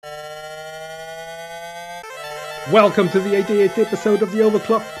Welcome to the 88th episode of the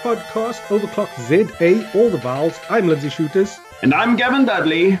Overclock podcast, Overclock ZA, all the vowels. I'm Lindsay Shooters. And I'm Gavin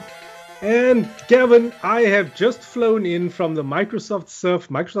Dudley. And Gavin, I have just flown in from the Microsoft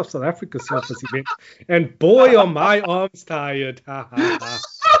South Africa Surface event, and boy, are my arms tired.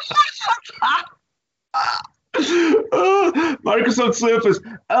 Microsoft Surface.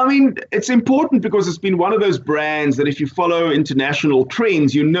 I mean, it's important because it's been one of those brands that if you follow international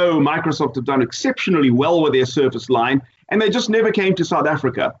trends, you know Microsoft have done exceptionally well with their Surface line, and they just never came to South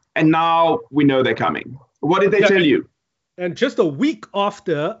Africa. And now we know they're coming. What did they tell you? And just a week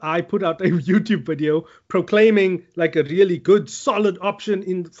after I put out a YouTube video proclaiming like a really good, solid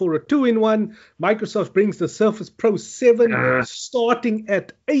option for a 2-in-1, Microsoft brings the Surface Pro 7 starting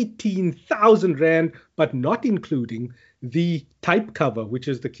at 18,000 Rand, but not including the type cover, which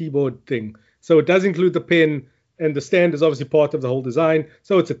is the keyboard thing. So it does include the pen, and the stand is obviously part of the whole design.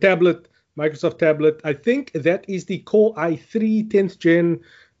 So it's a tablet, Microsoft tablet. I think that is the Core i3 10th gen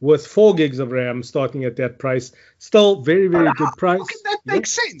with 4 gigs of RAM starting at that price. Still very, very good price. How can that make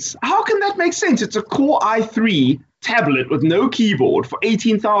sense? How can that make sense? It's a Core i3 tablet with no keyboard for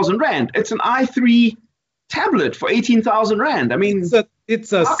 18,000 Rand. It's an i3 tablet for 18,000 Rand. I mean,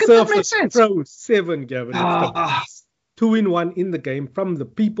 it's a Surface Pro 7, Gavin. It's the 2-in-1 in the game from the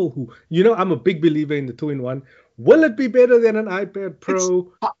people who, I'm a big believer in the 2-in-1. Will it be better than an iPad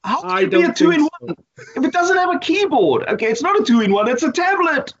Pro? How can it be a 2-in-1 if it doesn't have a keyboard? Okay, it's not a 2-in-1. It's a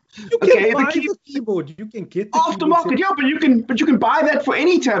tablet. You can buy the keyboard. You can get the aftermarket. Yeah, but you can buy that for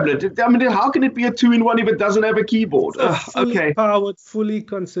any tablet. I mean, how can it be a 2-in-1 if it doesn't have a keyboard? Fully powered, fully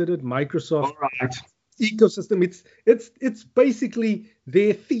considered Microsoft right. ecosystem. It's basically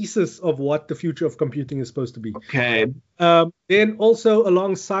their thesis of what the future of computing is supposed to be. Okay. Then also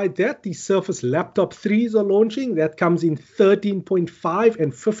alongside that, the Surface Laptop 3s are launching. That comes in 13.5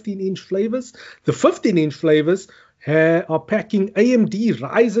 and 15-inch flavors. The 15-inch flavors are packing AMD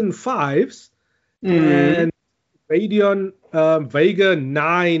Ryzen 5s and Radeon Vega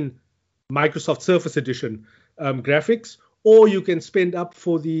 9 Microsoft Surface Edition graphics, or you can spend up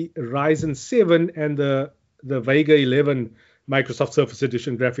for the Ryzen 7 and the Vega 11 Microsoft Surface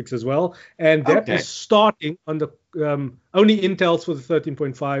Edition graphics as well. And that is starting on the only Intel's for the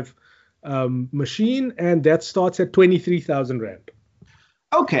 13.5 machine, and that starts at 23,000 Rand.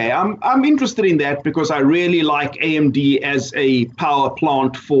 Okay, I'm interested in that because I really like AMD as a power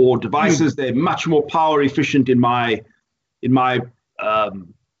plant for devices. They're much more power efficient in my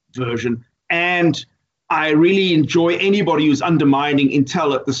version, and I really enjoy anybody who's undermining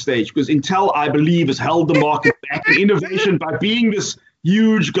Intel at this stage, because Intel, I believe, has held the market back in innovation by being this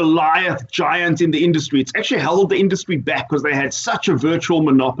huge Goliath giant in the industry. It's actually held the industry back because they had such a virtual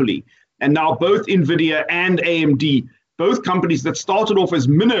monopoly. And now both NVIDIA and AMD, both companies that started off as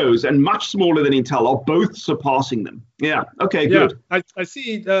minnows and much smaller than Intel, are both surpassing them. Yeah, okay, good. I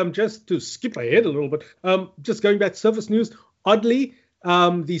see, just to skip ahead a little bit, just going back to Surface news, oddly,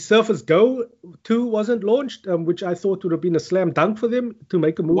 the Surface Go 2 wasn't launched, which I thought would have been a slam dunk for them to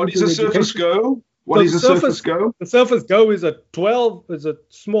make a move. What is a Surface Go? What is a Surface Go? The Surface Go is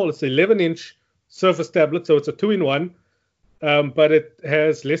it's 11-inch Surface tablet, so it's a 2-in-1, but it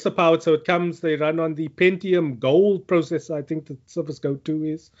has lesser power, so they run on the Pentium Gold processor, I think the Surface Go 2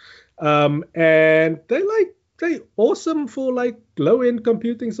 is, and they're awesome for like low-end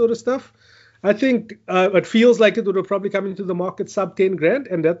computing sort of stuff. I think it feels like it would have probably come into the market sub 10 grand,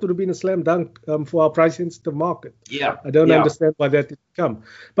 and that would have been a slam dunk for our price-sensitive market. Yeah, I don't understand why that didn't come.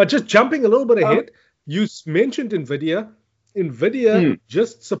 But just jumping a little bit ahead, you mentioned NVIDIA. NVIDIA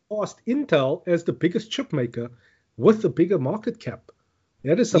just surpassed Intel as the biggest chip maker with the bigger market cap.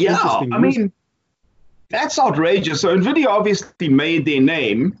 That is some interesting news. I mean, that's outrageous. So NVIDIA obviously made their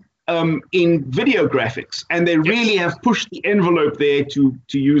name in video graphics, and they really have pushed the envelope there, to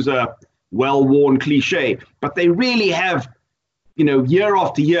use a well-worn cliche, but they really have, year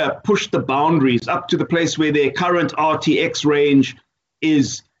after year pushed the boundaries up to the place where their current RTX range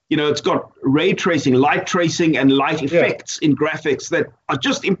is, it's got ray tracing, light tracing, and light effects in graphics that are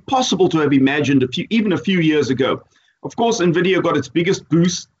just impossible to have imagined even a few years ago. Of course, NVIDIA got its biggest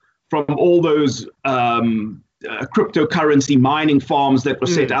boost from all those cryptocurrency mining farms that were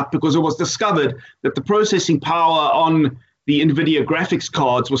set up, because it was discovered that the processing power on the NVIDIA graphics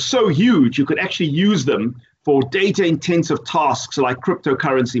cards was so huge, you could actually use them for data-intensive tasks like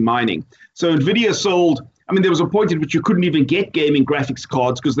cryptocurrency mining. So NVIDIA sold, there was a point at which you couldn't even get gaming graphics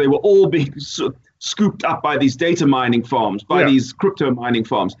cards because they were all being scooped up by these data mining farms, by these crypto mining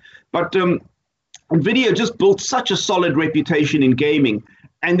farms. But NVIDIA just built such a solid reputation in gaming,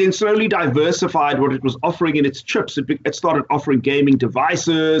 and then slowly diversified what it was offering in its chips. It started offering gaming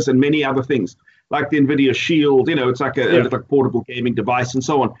devices and many other things. like the NVIDIA Shield. It's like a like portable gaming device and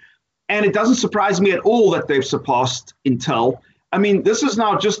so on. And it doesn't surprise me at all that they've surpassed Intel. I mean, this is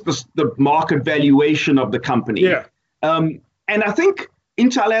now just the market valuation of the company. Yeah. And I think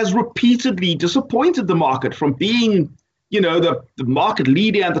Intel has repeatedly disappointed the market from being, the market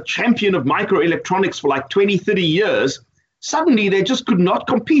leader and the champion of microelectronics for like 20, 30 years. Suddenly, they just could not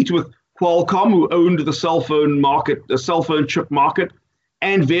compete with Qualcomm, who owned the cell phone chip market,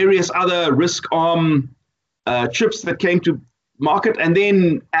 and various other RISC-ARM chips that came to market. And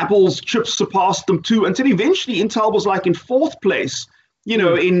then Apple's chips surpassed them too, until eventually Intel was like in fourth place,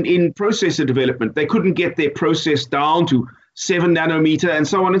 in processor development. They couldn't get their process down to 7 nanometer and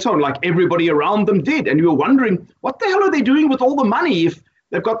so on and so on, like everybody around them did. And you were wondering, what the hell are they doing with all the money if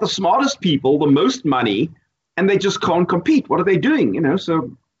they've got the smartest people, the most money, and they just can't compete? What are they doing?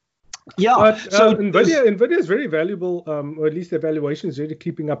 So yeah. But NVIDIA is very valuable, or at least their valuation is really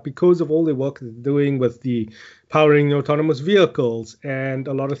keeping up because of all the work they're doing with the powering autonomous vehicles and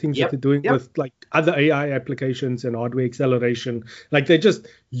a lot of things that they're doing with like other AI applications and hardware acceleration. Like they're just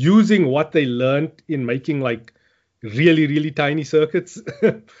using what they learned in making like really, really tiny circuits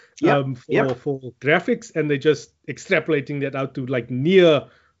for graphics, and they're just extrapolating that out to like near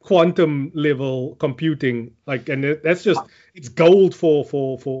quantum level computing, and that's just, it's gold for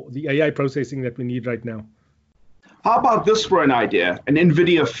the AI processing that we need right now. How about this for an idea? An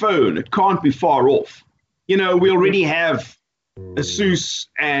NVIDIA phone. It can't be far off. We already have Asus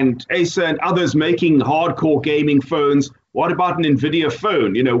and Acer and others making hardcore gaming phones. What about an NVIDIA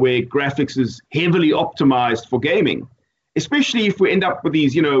phone, where graphics is heavily optimized for gaming? Especially if we end up with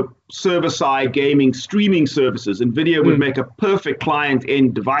these, server-side gaming streaming services. NVIDIA would make a perfect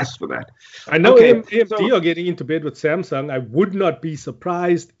client-end device for that. I know AMD are getting into bed with Samsung. I would not be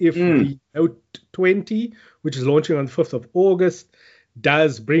surprised if the Note 20, which is launching on the 5th of August,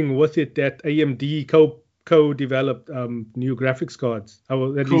 does bring with it that AMD co-developed new graphics cards. At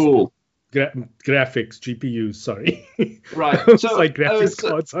least graphics, GPUs, sorry. Right. So like graphics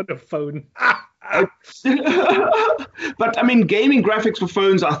cards on a phone. But I mean, gaming graphics for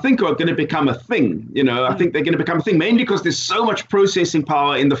phones, I think, are going to become a thing. I think they're going to become a thing, mainly because there's so much processing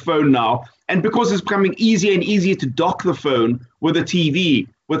power in the phone now, and because it's becoming easier and easier to dock the phone with a TV,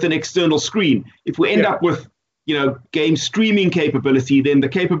 with an external screen. If we end up with, game streaming capability, then the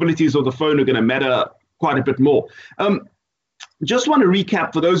capabilities of the phone are going to matter quite a bit more. Just want to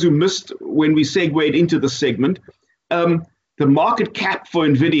recap for those who missed when we segued into the segment. The market cap for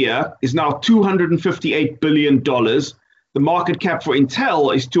NVIDIA is now $258 billion. The market cap for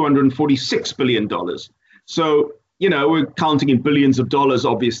Intel is $246 billion. So, we're counting in billions of dollars,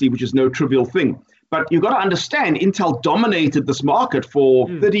 obviously, which is no trivial thing. But you've got to understand, Intel dominated this market for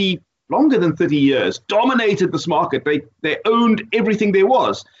longer than 30 years, dominated this market. They owned everything there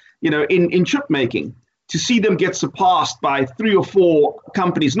was, in chip making. To see them get surpassed by 3 or 4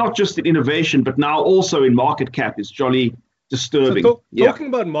 companies, not just in innovation, but now also in market cap, is jolly disturbing. So talking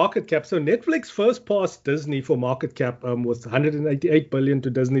about market cap, so Netflix first passed Disney for market cap with 188 billion to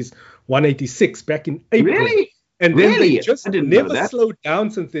Disney's 186 back in April. Really? And then they just never slowed down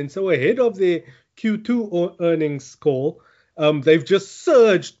since then. So ahead of their Q2 earnings call, they've just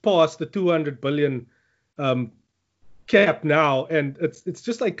surged past the 200 billion cap now, and it's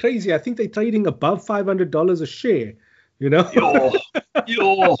just like crazy. I think they're trading above $500 a share.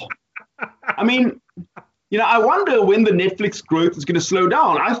 I mean, I wonder when the Netflix growth is going to slow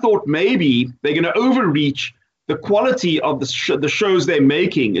down. I thought maybe they're going to overreach. The quality of the shows they're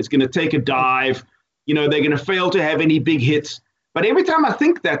making is going to take a dive. They're going to fail to have any big hits. But every time I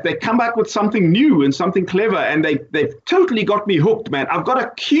think that, they come back with something new and something clever, and they've totally got me hooked, man. I've got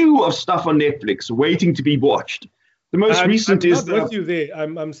a queue of stuff on Netflix waiting to be watched. The most recent is not with you there.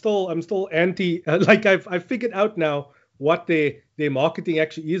 I'm still anti. I figured out now what their marketing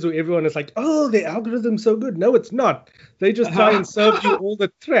actually is, where everyone is like, oh, their algorithm's so good. No, it's not. They just try and serve you all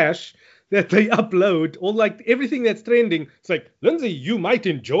the trash that they upload, all like everything that's trending. It's like, Lindsay, you might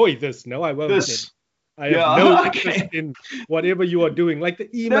enjoy this. No, I won't. I have no interest in whatever you are doing. Like the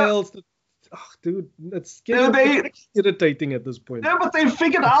emails. Dude, it's getting irritating at this point. No, but they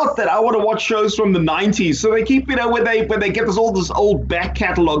figured out that I want to watch shows from the 90s. So they keep, where they get this old back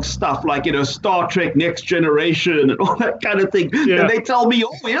catalog stuff, like, Star Trek Next Generation and all that kind of thing. Yeah. And they tell me,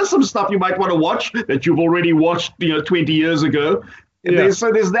 oh, here's some stuff you might want to watch that you've already watched, 20 years ago. And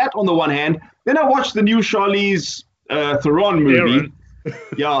so there's that on the one hand. Then I watched the new Charlize Theron movie.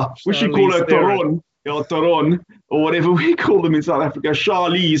 Yeah, we should call her Theron. Theron, or whatever we call them in South Africa,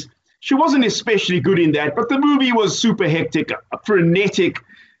 Charlize. She wasn't especially good in that, but the movie was super hectic, frenetic,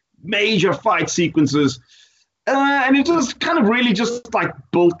 major fight sequences. And it was kind of really just like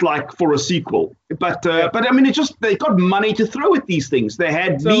built like for a sequel. But I mean, they got money to throw at these things. They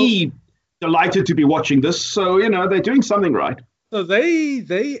had me delighted to be watching this. So, they're doing something right. So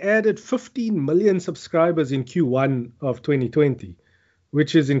they added 15 million subscribers in Q1 of 2020,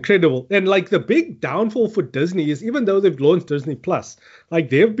 which is incredible. And like the big downfall for Disney is even though they've launched Disney Plus, like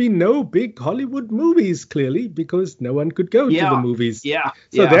there have been no big Hollywood movies clearly because no one could go to the movies. Yeah.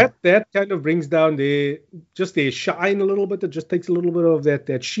 So that kind of brings down their shine a little bit. It just takes a little bit of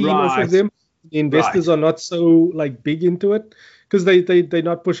that sheen off of them. The investors are not so like big into it because they're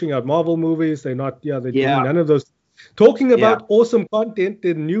not pushing out Marvel movies. They're doing none of those. Talking about awesome content,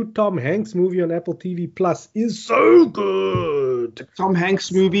 the new Tom Hanks movie on Apple TV Plus is so good. Tom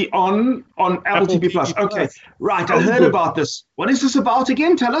Hanks movie on Apple TV Plus. Okay, right. I heard about this. What is this about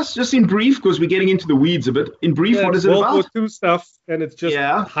again? Tell us, just in brief, because we're getting into the weeds a bit. In brief, what is it about? World War II stuff, and it's just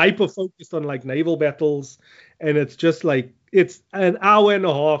hyper focused on like naval battles, and it's just like it's an hour and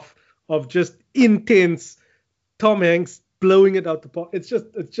a half of just intense Tom Hanks blowing it out the park. It's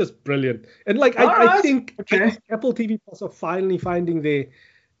just brilliant. And like I think Apple TV Plus are finally finding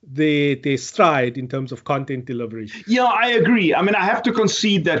their stride in terms of content delivery. Yeah, I agree. I mean, I have to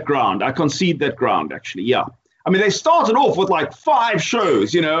concede that ground. Actually. Yeah. I mean, they started off with like 5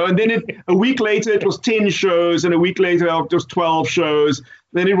 shows, and then a week later it was 10 shows, and a week later it was 12 shows.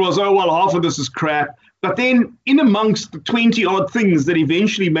 Then it was, half of this is crap. But then in amongst the 20 odd things that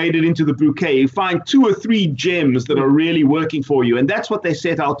eventually made it into the bouquet, you find 2 or 3 gems that are really working for you. And that's what they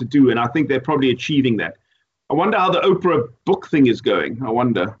set out to do. And I think they're probably achieving that. I wonder how the Oprah book thing is going. I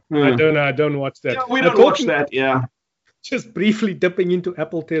wonder. I don't know. I don't watch that. Yeah, we don't watch that. Yeah. Just briefly dipping into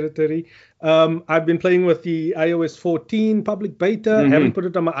Apple territory. I've been playing with the iOS 14 public beta. Haven't put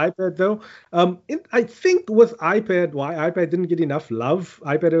it on my iPad though. I think with iPad, why iPad didn't get enough love.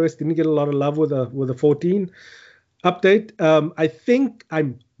 iPadOS didn't get a lot of love with a 14 update. I think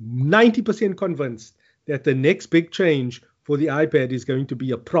I'm 90% convinced that the next big change for the iPad is going to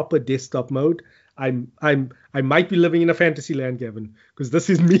be a proper desktop mode. I might be living in a fantasy land, Gavin, because this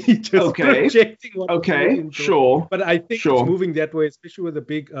is me just projecting what sure. But I think it's moving that way, especially with the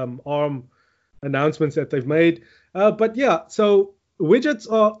big ARM announcements that they've made. But yeah, so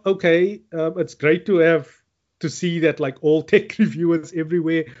widgets are okay. It's great to see that like all tech reviewers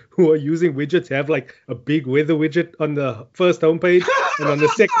everywhere who are using widgets have like a big weather widget on the first homepage, and on the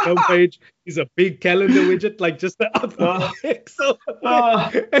second homepage is a big calendar widget, like just the upper. So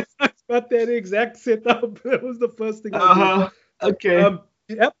I've got that exact setup. That was the first thing I did. Okay.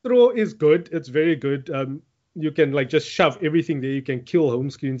 The app drawer is good. It's very good. You can like just shove everything there. You can kill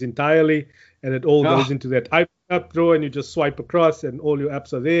home screens entirely, and it all goes into that app drawer, and you just swipe across, and all your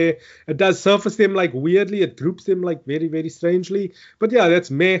apps are there. It does surface them like weirdly. It groups them like very, very strangely. But yeah,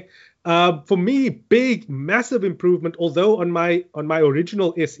 that's meh. For me, big, massive improvement. Although on my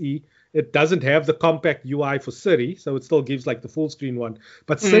original SE, it doesn't have the compact UI for Siri, so it still gives like the full screen one.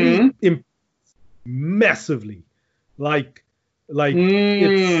 But Siri improves massively. Like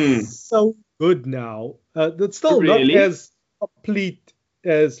it's so good now. It's still not as complete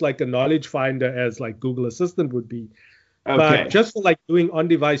as like a knowledge finder as like Google Assistant would be. But just for like doing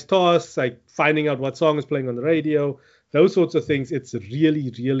on-device tasks, like finding out what song is playing on the radio, those sorts of things, it's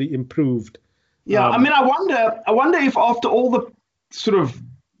really, really improved. Yeah, I mean, I wonder if after all the sort of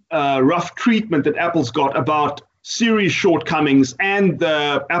rough treatment that Apple's got about Siri's shortcomings and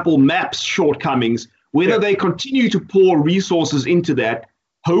the Apple Maps shortcomings, whether they continue to pour resources into that,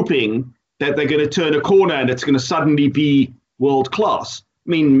 hoping that they're going to turn a corner and it's going to suddenly be world class.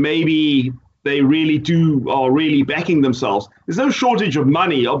 I mean, maybe they really are really backing themselves. There's no shortage of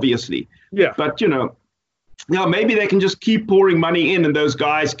money, obviously. Yeah. But, maybe they can just keep pouring money in and those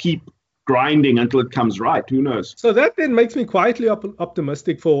guys keep grinding until it comes right. Who knows? So that then makes me quietly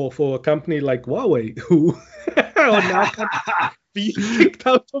optimistic for a company like Huawei, who are now being kicked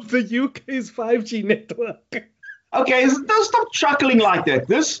out of the UK's 5G network. Okay, don't stop chuckling like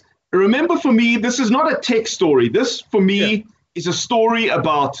that. Remember, for me, this is not a tech story. This, for me, is a story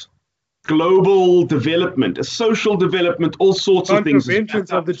about global development, a social development, all sorts of things.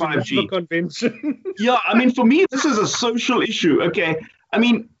 Conventions of the 5G. Geneva Convention. Yeah, I mean, for me, this is a social issue. Okay, I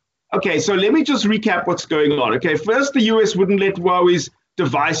mean, so let me just recap what's going on. Okay, first, the US wouldn't let Huawei's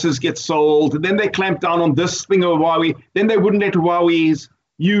devices get sold. And then they clamped down on this thing of Huawei. Then they wouldn't let Huawei's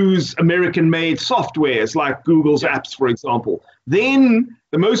use American-made softwares like Google's apps, for example. Then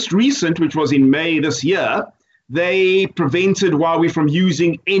the most recent, which was in May this year, they prevented Huawei from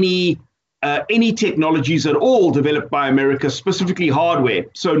using any technologies at all developed by America, specifically hardware.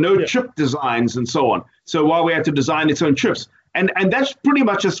 So no chip designs and so on. So Huawei had to design its own chips. And that's pretty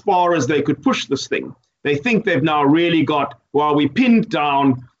much as far as they could push this thing. They think they've now really got Huawei pinned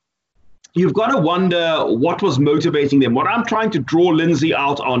down. You've got to wonder what was motivating them. What I'm trying to draw Lindsay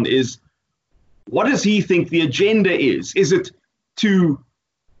out on is, what does he think the agenda is? Is it to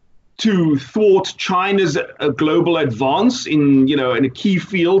thwart China's global advance in a key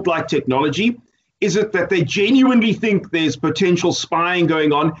field like technology? Is it that they genuinely think there's potential spying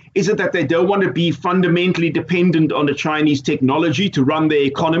going on? Is it that they don't want to be fundamentally dependent on the Chinese technology to run their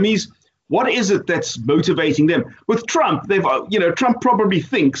economies? What is it that's motivating them? With Trump, Trump probably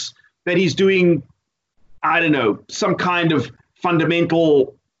thinks that he's doing, I don't know, some kind of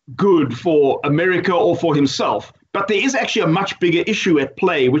fundamental good for America or for himself. But there is actually a much bigger issue at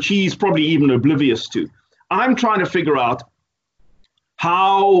play, which he's probably even oblivious to. I'm trying to figure out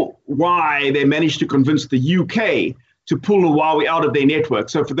why they managed to convince the UK to pull Huawei out of their network.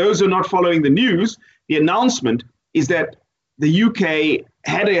 So for those who are not following the news, the announcement is that the UK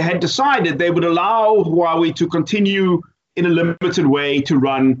had decided they would allow Huawei to continue in a limited way to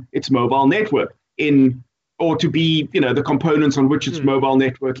run its mobile network or to be, the components on which its mobile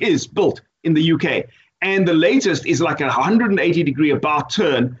network is built in the UK. And the latest is like a 180-degree about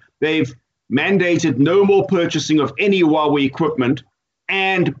turn. They've mandated no more purchasing of any Huawei equipment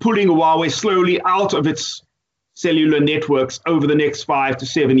and pulling Huawei slowly out of its cellular networks over the next 5 to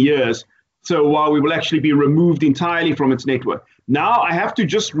 7 years. So Huawei will actually be removed entirely from its network. Now I have to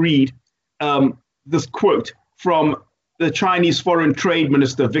just read this quote from the Chinese Foreign Trade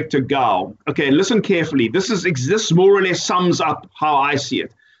Minister, Victor Gao. Okay, listen carefully. This more or less sums up how I see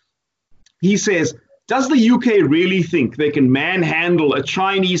it. He says, does the UK really think they can manhandle a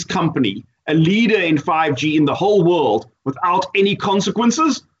Chinese company, a leader in 5G in the whole world, without any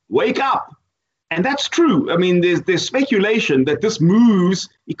consequences? Wake up. And that's true. I mean, there's speculation that this moves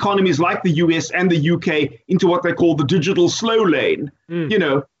economies like the US and the UK into what they call the digital slow lane.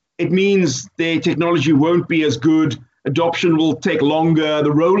 It means their technology won't be as good. Adoption will take longer. The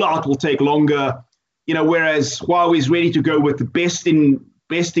rollout will take longer. Whereas Huawei is ready to go with the best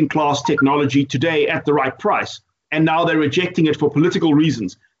in class technology today at the right price. And now they're rejecting it for political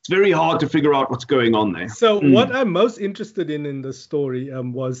reasons. It's very hard to figure out what's going on there. So what I'm most interested in this story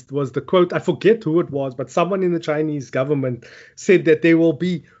was the quote. I forget who it was, but someone in the Chinese government said that there will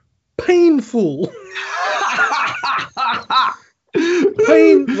be painful.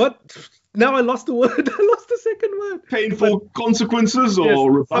 What? Now I lost the word. I lost the second word. Painful consequences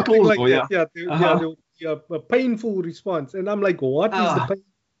or rebuttals? Like that. There will be a painful response. And I'm like, what is the pain?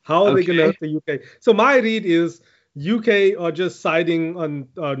 How are they going to hurt the UK? So my read is UK are just siding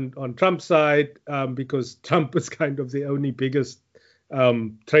on Trump's side because Trump is kind of the only biggest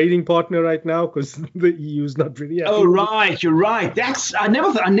trading partner right now because the EU is not really happy. Oh, right. You're right. I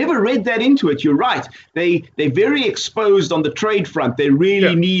never read that into it. You're right. They're very exposed on the trade front. They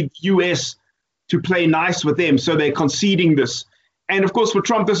really need US to play nice with them. So they're conceding this. And of course, for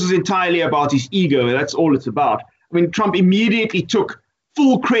Trump, this is entirely about his ego. That's all it's about. I mean, Trump immediately took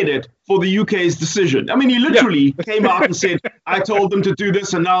full credit for the UK's decision. I mean, he literally came out and said, I told them to do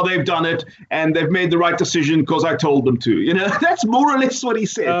this and now they've done it and they've made the right decision because I told them to. That's more or less what he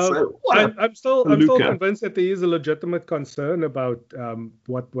said. I'm still convinced that there is a legitimate concern about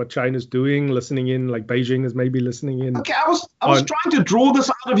what China's doing, listening in, like Beijing is maybe listening in. Okay, I was trying to draw this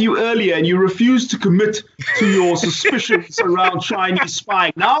out of you earlier and you refused to commit to your suspicions around Chinese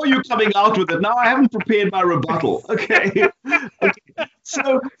spying. Now you're coming out with it. Now I haven't prepared my rebuttal. Okay.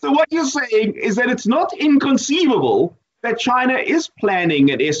 So what you're saying is that it's not inconceivable that China is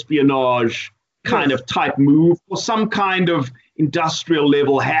planning an espionage kind of type move or some kind of industrial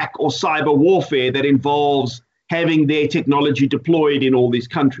level hack or cyber warfare that involves having their technology deployed in all these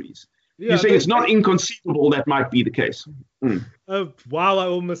countries. You're saying it's not inconceivable that might be the case. Wow, I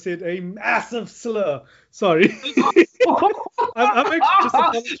almost said a massive slur. Sorry. I'm actually just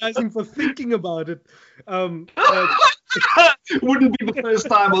apologizing for thinking about it. Wouldn't be the first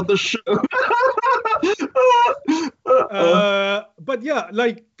time on the show. But yeah,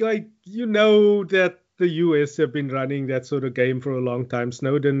 like that the US have been running that sort of game for a long time.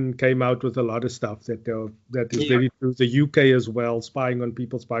 Snowden came out with a lot of stuff that is very true. The UK as well, spying on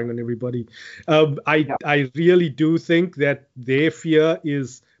people, spying on everybody. I really do think that their fear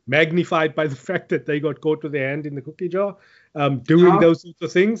is magnified by the fact that they got caught with their hand in the cookie jar, doing those sorts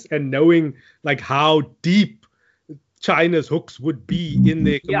of things and knowing like how deep China's hooks would be in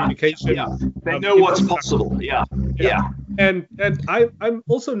their communication. They know what's possible. And I'm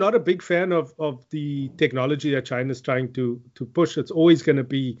also not a big fan of the technology that China's trying to push. It's always going to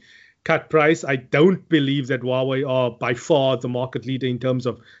be cut price. I don't believe that Huawei are by far the market leader in terms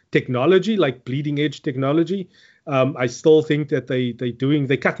of technology, like bleeding edge technology. I still think that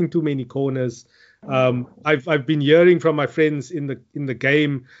they're cutting too many corners. I've been hearing from my friends in the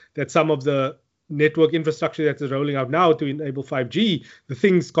game that some of the network infrastructure that is rolling out now to enable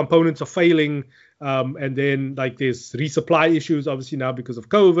 5G, components are failing, and then like there's resupply issues obviously now because of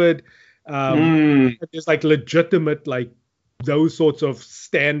COVID. There's like legitimate like those sorts of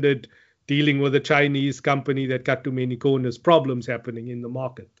standard dealing with a Chinese company that cut too many corners problems happening in the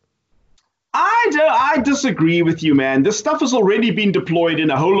market. I disagree with you, man. This stuff has already been deployed in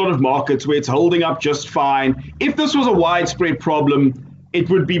a whole lot of markets where it's holding up just fine. If this was a widespread problem, it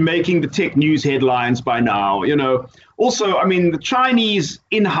would be making the tech news headlines by now, you know. Also, I mean, the Chinese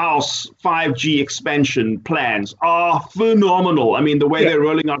in-house 5G expansion plans are phenomenal. I mean, the way they're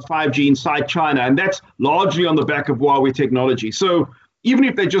rolling out 5G inside China, and that's largely on the back of Huawei technology. So even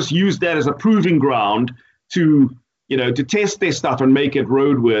if they just use that as a proving ground to, you know, to test their stuff and make it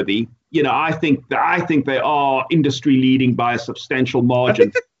roadworthy, you know, I think they are industry leading by a substantial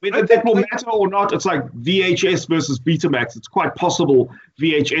margin. Whether that will matter or not, it's like VHS versus Betamax. It's quite possible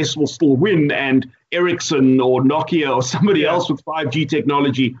VHS will still win, and Ericsson or Nokia or somebody else with 5G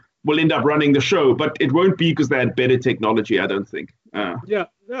technology will end up running the show. But it won't be because they had better technology, I don't think. I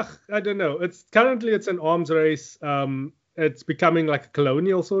don't know. It's currently an arms race. It's becoming like a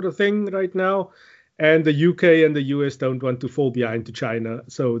colonial sort of thing right now. And the UK and the US don't want to fall behind to China.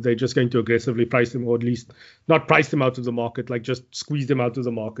 So they're just going to aggressively price them, or at least not price them out of the market, like just squeeze them out of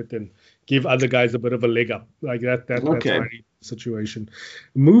the market and give other guys a bit of a leg up. Like that's my situation.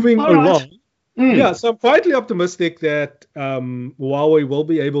 Moving along. So I'm quietly optimistic that Huawei will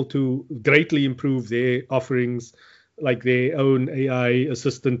be able to greatly improve their offerings, like their own AI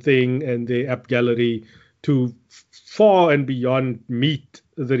assistant thing and their app gallery, to far and beyond meet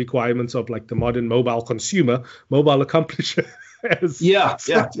the requirements of like the modern mobile consumer, mobile accomplisher, as viewers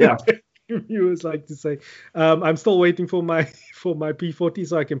like to say. I'm still waiting for my P40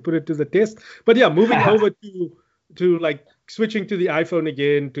 so I can put it to the test. But yeah, moving over to like switching to the iPhone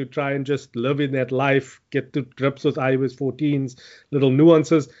again to try and just live in that life, get to grips with iOS 14's little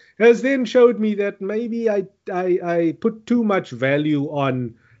nuances, has then showed me that maybe I put too much value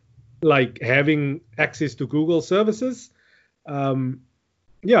on like having access to Google services. I'm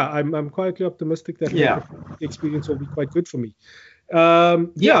quietly optimistic that the experience will be quite good for me.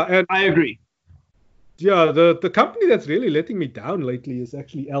 And I agree. Yeah, the company that's really letting me down lately is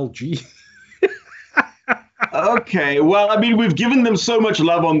actually LG. Okay, well, I mean, we've given them so much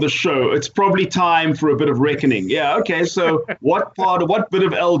love on the show. It's probably time for a bit of reckoning. Yeah, okay, so what bit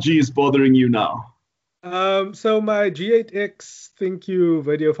of LG is bothering you now? So my G8X thank you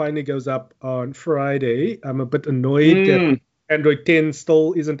video finally goes up on Friday. I'm a bit annoyed that Android 10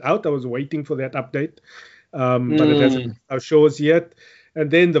 still isn't out. I was waiting for that update, but it hasn't shown us yet. And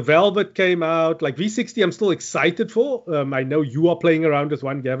then the Velvet came out. Like V60, I'm still excited for. I know you are playing around with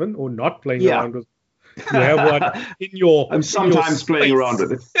one, Gavin, or not playing around with. You have one in your. I'm sometimes playing around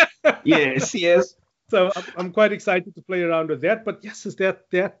with it. Yes. So I'm quite excited to play around with that. But yes, is that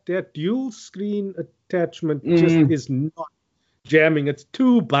dual screen attachment just is not jamming. It's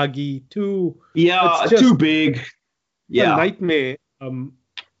too buggy, too big. Yeah, a nightmare.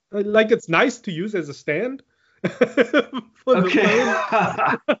 Like it's nice to use as a stand. For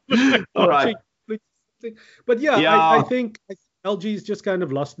the phone. All right. But I think LG's just kind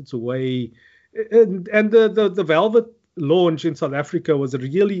of lost its way, and the Velvet launch in South Africa was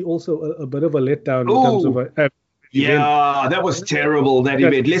really also a bit of a letdown in terms of event. That was terrible, that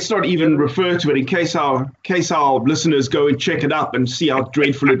event. Let's not even refer to it in case our listeners go and check it up and see how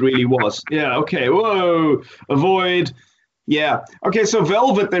dreadful it really was. Yeah, okay. Whoa. Avoid. Yeah. Okay, so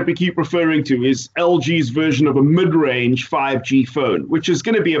Velvet that we keep referring to is LG's version of a mid-range 5G phone, which is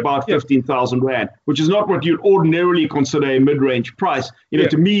going to be about 15,000 Rand, which is not what you'd ordinarily consider a mid-range price.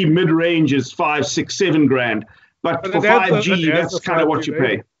 To me, mid-range is 5, 6, 7 grand. But for 5G, that's kind of what you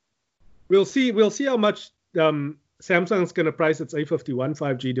pay. We'll see how much Samsung's going to price its A51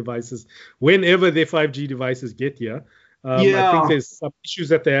 5G devices whenever their 5G devices get here. I think there's some issues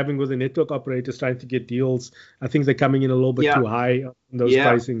that they're having with the network operators trying to get deals. I think they're coming in a little bit too high on those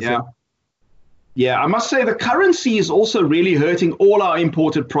pricings. I must say the currency is also really hurting all our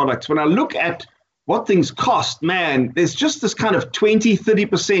imported products. When I look at what things cost, man, there's just this kind of 20,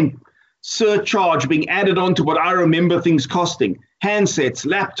 30% surcharge being added on to what I remember things costing. Handsets,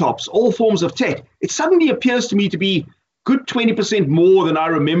 laptops, all forms of tech. It suddenly appears to me to be good 20% more than I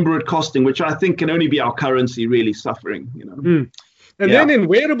remember it costing, which I think can only be our currency really suffering. And then in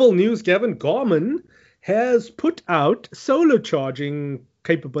wearable news, Gavin, Garmin has put out solar charging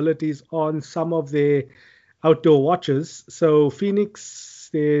capabilities on some of their outdoor watches. So Phoenix,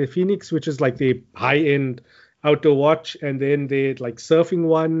 which is like the high-end outdoor watch, and then they like surfing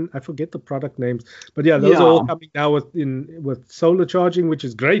one. I forget the product names, but yeah, those are all coming now with solar charging, which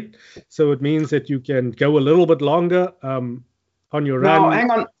is great. So it means that you can go a little bit longer on your run. Now,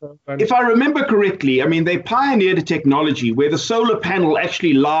 hang on. If I remember correctly, I mean, they pioneered a technology where the solar panel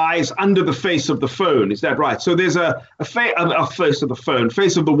actually lies under the face of the phone. Is that right? So there's a face of the phone,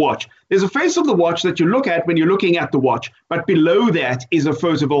 face of the watch. There's a face of the watch that you look at when you're looking at the watch, but below that is a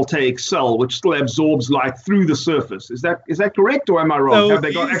photovoltaic cell which still absorbs light through the surface. Is that correct, or am I wrong? So have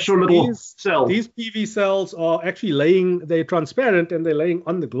they got actual little cells? These PV cells are actually they're transparent and they're laying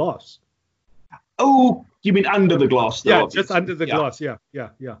on the glass. Oh, you mean under the glass? Though, yeah, obviously. just under the glass. Yeah.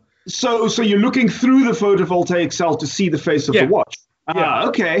 So you're looking through the photovoltaic cell to see the face of the watch.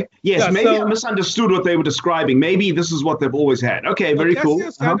 Okay. Yes, maybe I misunderstood what they were describing. Maybe this is what they've always had. Okay, very cool.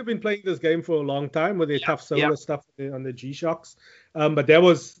 Casio's kind of been playing this game for a long time with their tough solar stuff on the G-Shocks. But there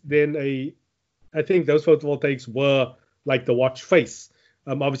was then I think those photovoltaics were like the watch face.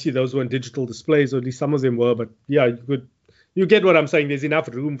 Obviously, those weren't digital displays, or at least some of them were. But yeah, you get what I'm saying. There's enough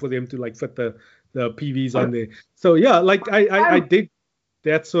room for them to like fit the PVs on there. So yeah, like I dig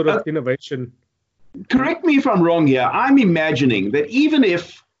that sort of innovation. Correct me if I'm wrong here. I'm imagining that even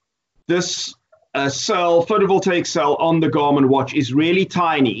if this photovoltaic cell on the Garmin watch is really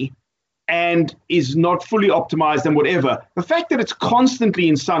tiny and is not fully optimized and whatever, the fact that it's constantly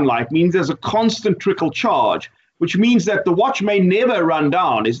in sunlight means there's a constant trickle charge, which means that the watch may never run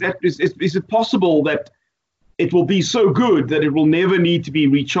down. Is it possible that it will be so good that it will never need to be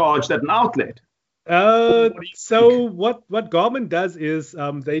recharged at an outlet? So what Garmin does is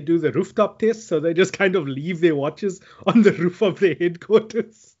they do the rooftop test. So they just kind of leave their watches on the roof of their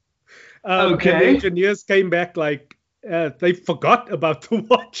headquarters. And the engineers came back like they forgot about the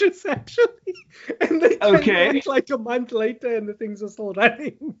watches actually, and they came back like a month later, and the things are still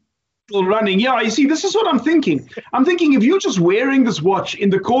running. Yeah, you see, this is what I'm thinking. I'm thinking if you're just wearing this watch in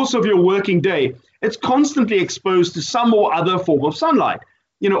the course of your working day, it's constantly exposed to some or other form of sunlight,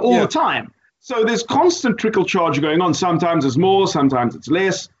 all the time. So there's constant trickle charge going on. Sometimes it's more, sometimes it's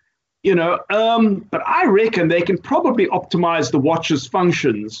less, but I reckon they can probably optimize the watch's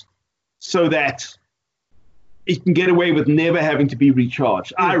functions so that it can get away with never having to be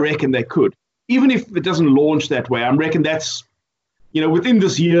recharged. I reckon they could. Even if it doesn't launch that way, I reckon that's, within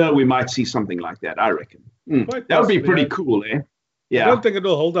this year, we might see something like that, I reckon. That would be pretty cool, eh? Yeah. I don't think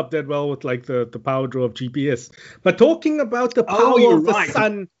it'll hold up that well with like the power draw of GPS. But talking about the power of the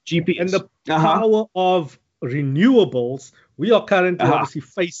sun GPS. And the power of renewables, we are currently obviously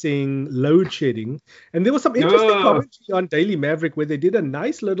facing load shedding. And there was some interesting commentary on Daily Maverick where they did a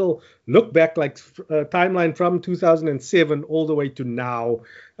nice little look back, like timeline from 2007 all the way to now,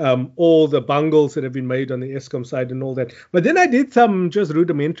 all the bungles that have been made on the Eskom side and all that. But then I did some just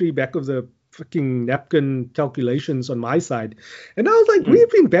rudimentary back of the freaking napkin calculations on my side, and I was like, we've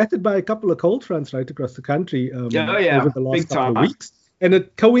been battered by a couple of cold fronts right across the country over the last couple of weeks, and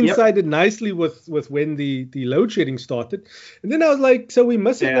it coincided nicely with when the load shedding started. And then I was like, so we're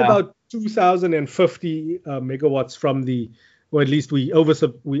missing about 2,050 megawatts from or at least we over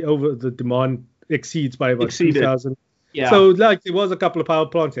the demand exceeds by about 2,000. Yeah. So like there was a couple of power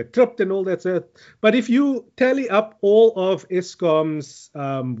plants that tripped and all that stuff. But if you tally up all of Eskom's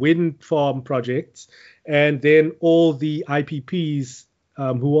wind farm projects and then all the IPPs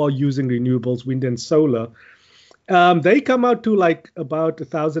who are using renewables, wind and solar, they come out to like about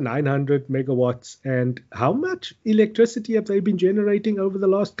 1,900 megawatts. And how much electricity have they been generating over the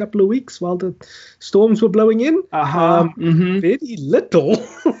last couple of weeks while the storms were blowing in? Very little.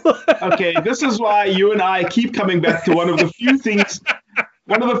 Okay, this is why you and I keep coming back to one of the few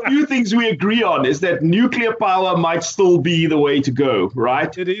things we agree on is that nuclear power might still be the way to go,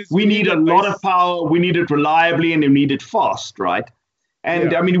 right? It is. We need a lot of power, we need it reliably, and we need it fast, right?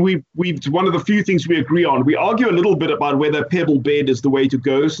 And I mean, we've one of the few things we agree on. We argue a little bit about whether pebble bed is the way to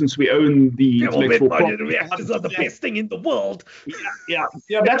go since we own the intellectual property. Reactors are the best thing in the world. Yeah,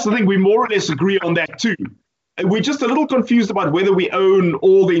 that's the thing. We more or less agree on that too. We're just a little confused about whether we own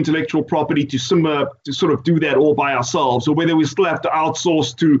all the intellectual property to sort of do that all by ourselves, or whether we still have to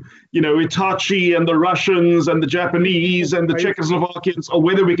outsource to, Hitachi and the Russians and the Japanese and the Czechoslovakians, or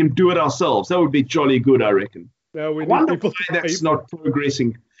whether we can do it ourselves. That would be jolly good, I reckon. I wonder why that's not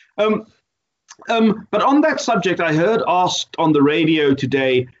progressing. But on that subject, I heard asked on the radio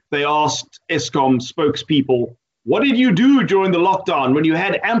today, they asked Eskom spokespeople, what did you do during the lockdown when you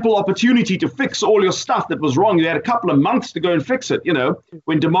had ample opportunity to fix all your stuff that was wrong? You had a couple of months to go and fix it,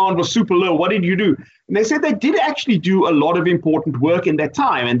 when demand was super low. What did you do? And they said they did actually do a lot of important work in that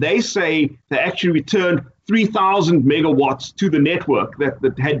time. And they say they actually returned 3,000 megawatts to the network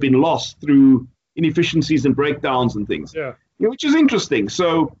that had been lost through inefficiencies and breakdowns and things. Yeah. Which is interesting.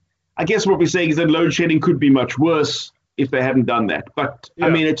 So I guess what we're saying is that load shedding could be much worse if they hadn't done that. But I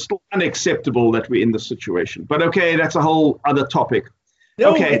mean, it's still unacceptable that we're in this situation. But okay, that's a whole other topic.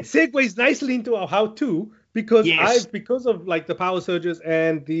 No, okay. It segues nicely into our how-to because of like the power surges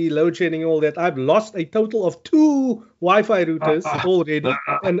and the load shedding and all that, I've lost a total of 2 Wi-Fi routers already,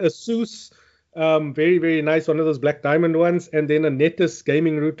 and a ASUS, very, very nice, one of those Black Diamond ones, and then a Netis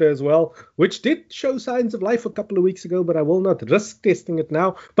gaming router as well, which did show signs of life a couple of weeks ago, but I will not risk testing it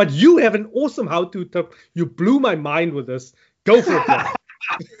now. But you have an awesome how-to tip. You blew my mind with this. Go for it, man.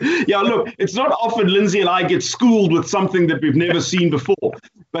 Yeah, look, it's not often Lindsay and I get schooled with something that we've never seen before.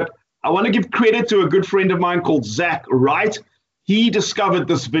 But I want to give credit to a good friend of mine called Zach Wright. He discovered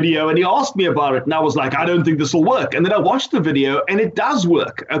this video and he asked me about it. And I was like, I don't think this will work. And then I watched the video and it does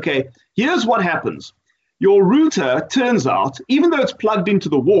work. Okay, here's what happens. Your router, turns out, even though it's plugged into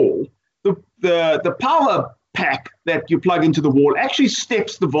the wall, the power pack that you plug into the wall actually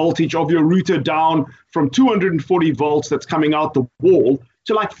steps the voltage of your router down from 240 volts that's coming out the wall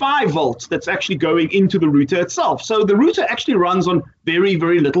to like 5 volts that's actually going into the router itself. So the router actually runs on very,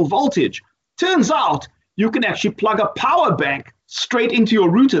 very little voltage. Turns out you can actually plug a power bank straight into your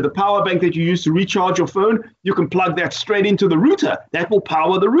router. The power bank that you use to recharge your phone, you can plug that straight into the router. That will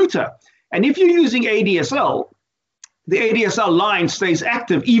power the router. And if you're using ADSL, the ADSL line stays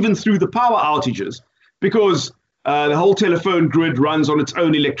active even through the power outages, because the whole telephone grid runs on its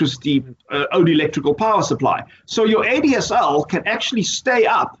own own electrical power supply. So your ADSL can actually stay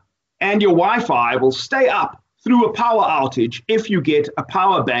up, and your Wi-Fi will stay up through a power outage if you get a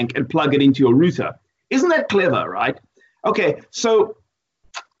power bank and plug it into your router. Isn't that clever, right? Okay, so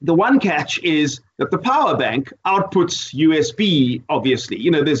the one catch is that the power bank outputs USB, obviously.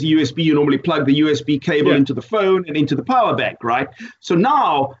 You know, there's a USB, you normally plug the USB cable into the phone and into the power bank, right? So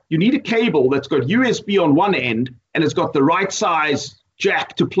now you need a cable that's got USB on one end and it's got the right size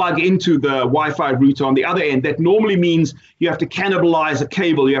jack to plug into the Wi-Fi router on the other end. That normally means you have to cannibalize a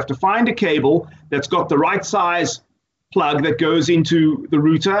cable. You have to find a cable that's got the right size plug that goes into the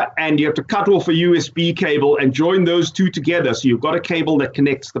router, and you have to cut off a USB cable and join those two together. So you've got a cable that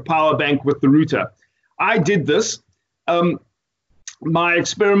connects the power bank with the router. I did this. My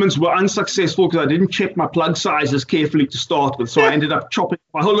experiments were unsuccessful because I didn't check my plug sizes carefully to start with. So I ended up chopping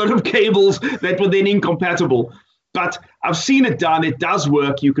a whole lot of cables that were then incompatible. But I've seen it done. It does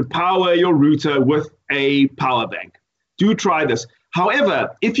work. You can power your router with a power bank. Do try this.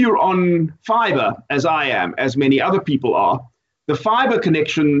 However, if you're on fiber, as I am, as many other people are, the fiber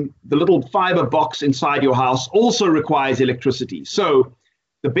connection, the little fiber box inside your house, also requires electricity. So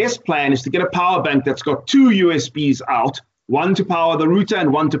the best plan is to get a power bank that's got 2 USBs out, one to power the router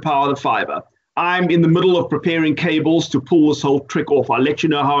and one to power the fiber. I'm in the middle of preparing cables to pull this whole trick off. I'll let you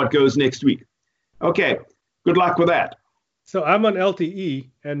know how it goes next week. Okay, good luck with that. So I'm on LTE,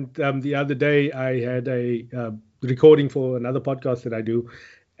 and the other day I had a recording for another podcast that I do,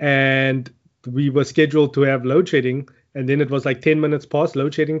 and we were scheduled to have load shedding, and then it was like 10 minutes past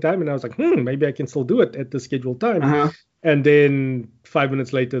load shedding time, and I was like, maybe I can still do it at the scheduled time. And then 5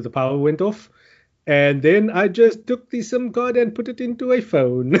 minutes later the power went off, and then I just took the SIM card and put it into a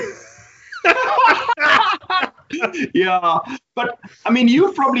phone. Yeah, but I mean,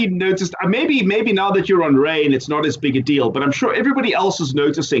 you've probably noticed, maybe now that you're on rain, it's not as big a deal, but I'm sure everybody else is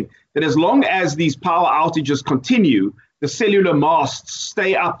noticing that as long as these power outages continue, the cellular masts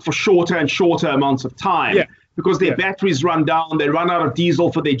stay up for shorter and shorter amounts of time because their batteries run down, they run out of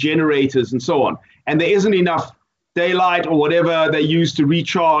diesel for their generators and so on. And there isn't enough daylight or whatever they use to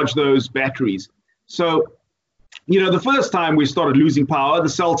recharge those batteries. So, you know, the first time we started losing power, the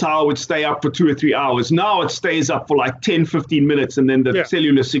cell tower would stay up for 2 or 3 hours. Now it stays up for like 10, 15 minutes, and then the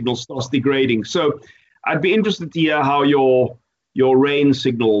cellular signal starts degrading. So I'd be interested to hear how your rain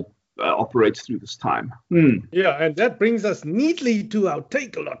signal operates through this time. Yeah, and that brings us neatly to our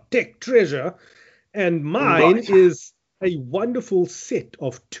Take-A-Lot Tech treasure. And mine is a wonderful set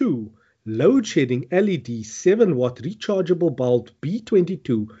of 2 load-shedding LED 7-watt rechargeable bulb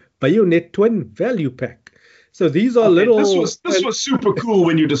B22 Bayonet Twin Value Pack. So these are little... This was super cool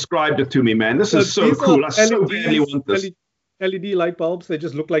when you described it to me, man. This is so cool. I so badly want this. LED light bulbs. They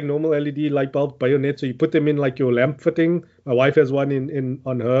just look like normal LED light bulb bayonet. So you put them in like your lamp fitting. My wife has one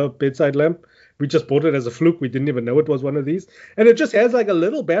on her bedside lamp. We just bought it as a fluke. We didn't even know it was one of these. And it just has like a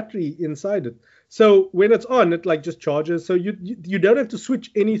little battery inside it. So when it's on, it like just charges. So you don't have to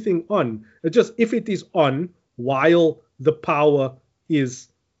switch anything on. It just, if it is on while the power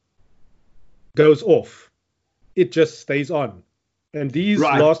goes off, it just stays on. And these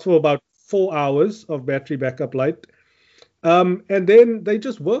last for about 4 hours of battery backup light. And then they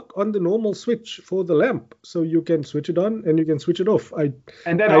just work on the normal switch for the lamp, so you can switch it on and you can switch it off.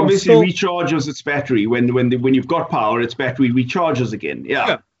 And that obviously recharges its battery when you've got power. Its battery recharges again.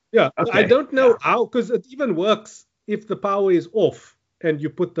 Yeah. Okay. I don't know how, because it even works if the power is off and you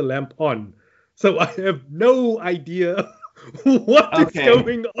put the lamp on. So I have no idea what is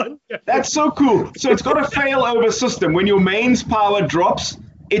going on. That's so cool. So it's got a failover system. When your mains power drops,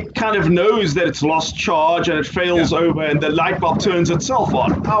 it kind of knows that it's lost charge and it fails over and the light bulb turns itself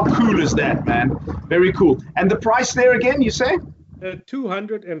on. How cool is that, man? Very cool. And the price there again, you say?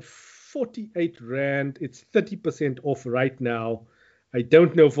 248 Rand. It's 30% off right now. I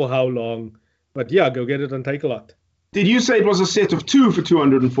don't know for how long, but yeah, go get it on Takealot. Did you say it was a set of 2 for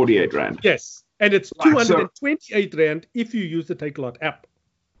 248 Rand? Yes. And it's 228 Rand if you use the Takealot app.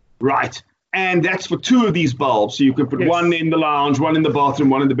 Right. And that's for 2 of these bulbs. So you can put one in the lounge, one in the bathroom,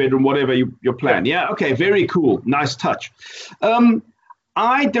 one in the bedroom, whatever your plan. Yeah. Okay. Very cool. Nice touch.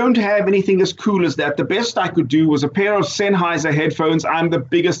 I don't have anything as cool as that. The best I could do was a pair of Sennheiser headphones. I'm the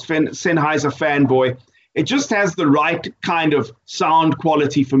biggest Sennheiser fanboy. It just has the right kind of sound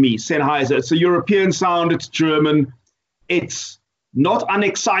quality for me. Sennheiser. It's a European sound. It's German. It's not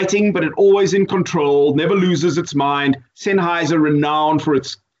unexciting, but it always in control. Never loses its mind. Sennheiser renowned for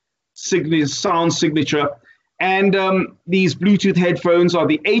its sound signature. And these Bluetooth headphones are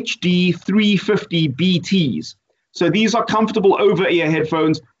the HD 350 BTs. So these are comfortable over-ear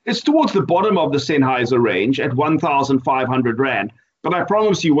headphones. It's towards the bottom of the Sennheiser range at 1,500 Rand. But I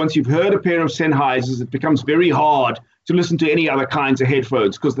promise you, once you've heard a pair of Sennheisers, it becomes very hard to listen to any other kinds of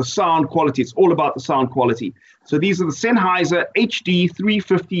headphones because the sound quality, it's all about the sound quality. So these are the Sennheiser HD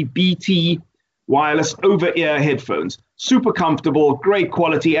 350 BT wireless over-ear headphones. Super comfortable, great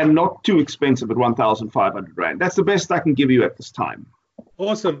quality, and not too expensive at 1,500 Rand. That's the best I can give you at this time.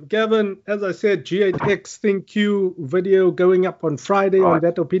 Awesome. Gavin, as I said, G8X Think Q video going up on Friday on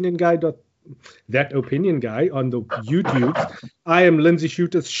That Opinion Guy on the YouTube. I am Lindsay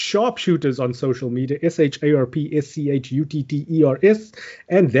Shooters, Sharpshooters on social media, SharpSchutters,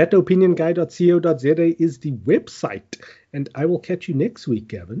 and thatopinionguy.co.za is the website. And I will catch you next week,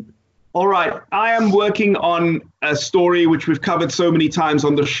 Gavin. All right. I am working on a story which we've covered so many times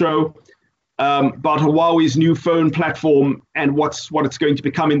on the show about Huawei's new phone platform and what it's going to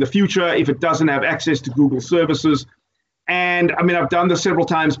become in the future if it doesn't have access to Google services. And I mean, I've done this several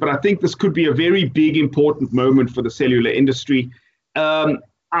times, but I think this could be a very big, important moment for the cellular industry.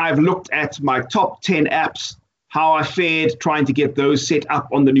 I've looked at my top 10 apps, how I fared trying to get those set up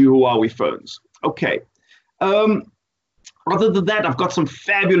on the new Huawei phones. Okay. Other than that, I've got some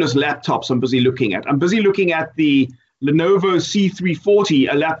fabulous laptops I'm busy looking at. I'm busy looking at the Lenovo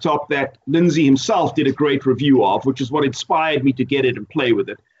C340, a laptop that Lindsay himself did a great review of, which is what inspired me to get it and play with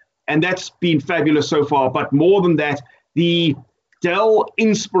it. And that's been fabulous so far. But more than that, the Dell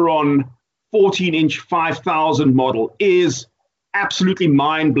Inspiron 14-inch 5000 model is absolutely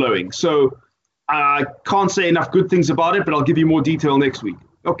mind-blowing. So I can't say enough good things about it, but I'll give you more detail next week.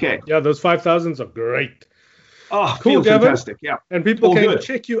 Okay. Yeah, those 5000s are great. Oh, cool, feel Gavin. Fantastic. Yeah. And people can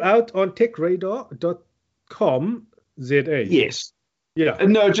check you out on techradar.com. ZA. Yes. Yeah.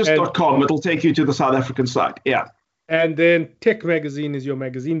 No, just .com. It'll take you to the South African site. Yeah. And then Tech Magazine is your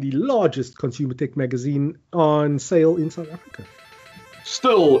magazine, the largest consumer tech magazine on sale in South Africa.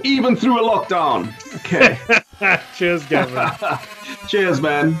 Still, even through a lockdown. Okay. Cheers, Gavin. Cheers,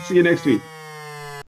 man. See you next week.